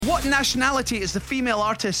What nationality is the female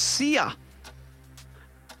artist Sia?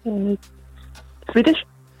 Swedish.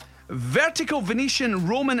 Vertical, Venetian,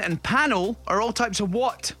 Roman and panel are all types of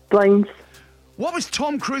what? Blinds. What was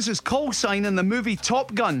Tom Cruise's call sign in the movie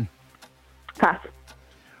Top Gun? Pass.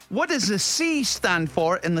 What does the C stand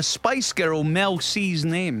for in the Spice Girl Mel C's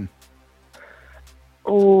name?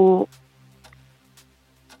 Oh.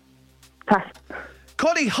 Pass.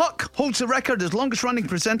 Konnie Huq holds the record as longest running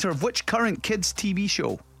presenter of which current kids' TV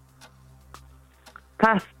show?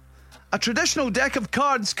 Pass. A traditional deck of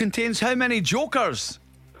cards contains how many jokers?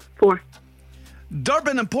 4.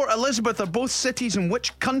 Durban and Port Elizabeth are both cities in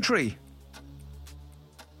which country?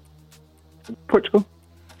 Portugal.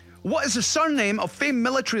 What is the surname of famed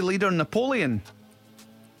military leader Napoleon?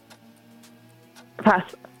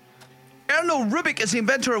 Pass. Erno Rubik is the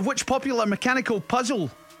inventor of which popular mechanical puzzle?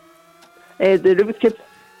 The Rubik's Cube.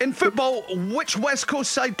 In football, which West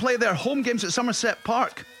Coast side play their home games at Somerset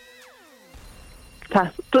Park?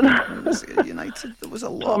 Pass. United. There was a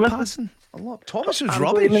lot of passing. A lot. Thomas was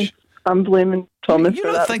rubbish. I'm blaming Thomas.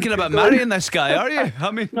 You're not thinking about marrying this guy, are you? I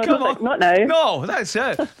mean, No, come on. Not now. No, that's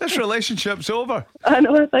it. This relationship's over. I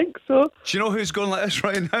know, I think so. Do you know who's going like this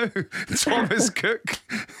right now? Thomas Cook.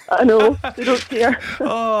 I know, they don't care.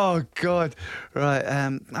 Oh, God. Right,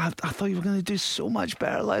 I thought you were going to do so much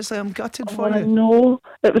better, Leslie. I'm gutted for I you. know.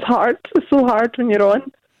 It was hard. It was so hard when you're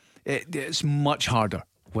on. It's much harder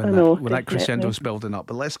when that crescendo's building up.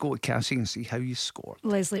 But let's go with Cassie and see how you score.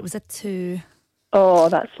 Leslie, it was a 2. Oh,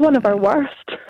 that's one of our worst.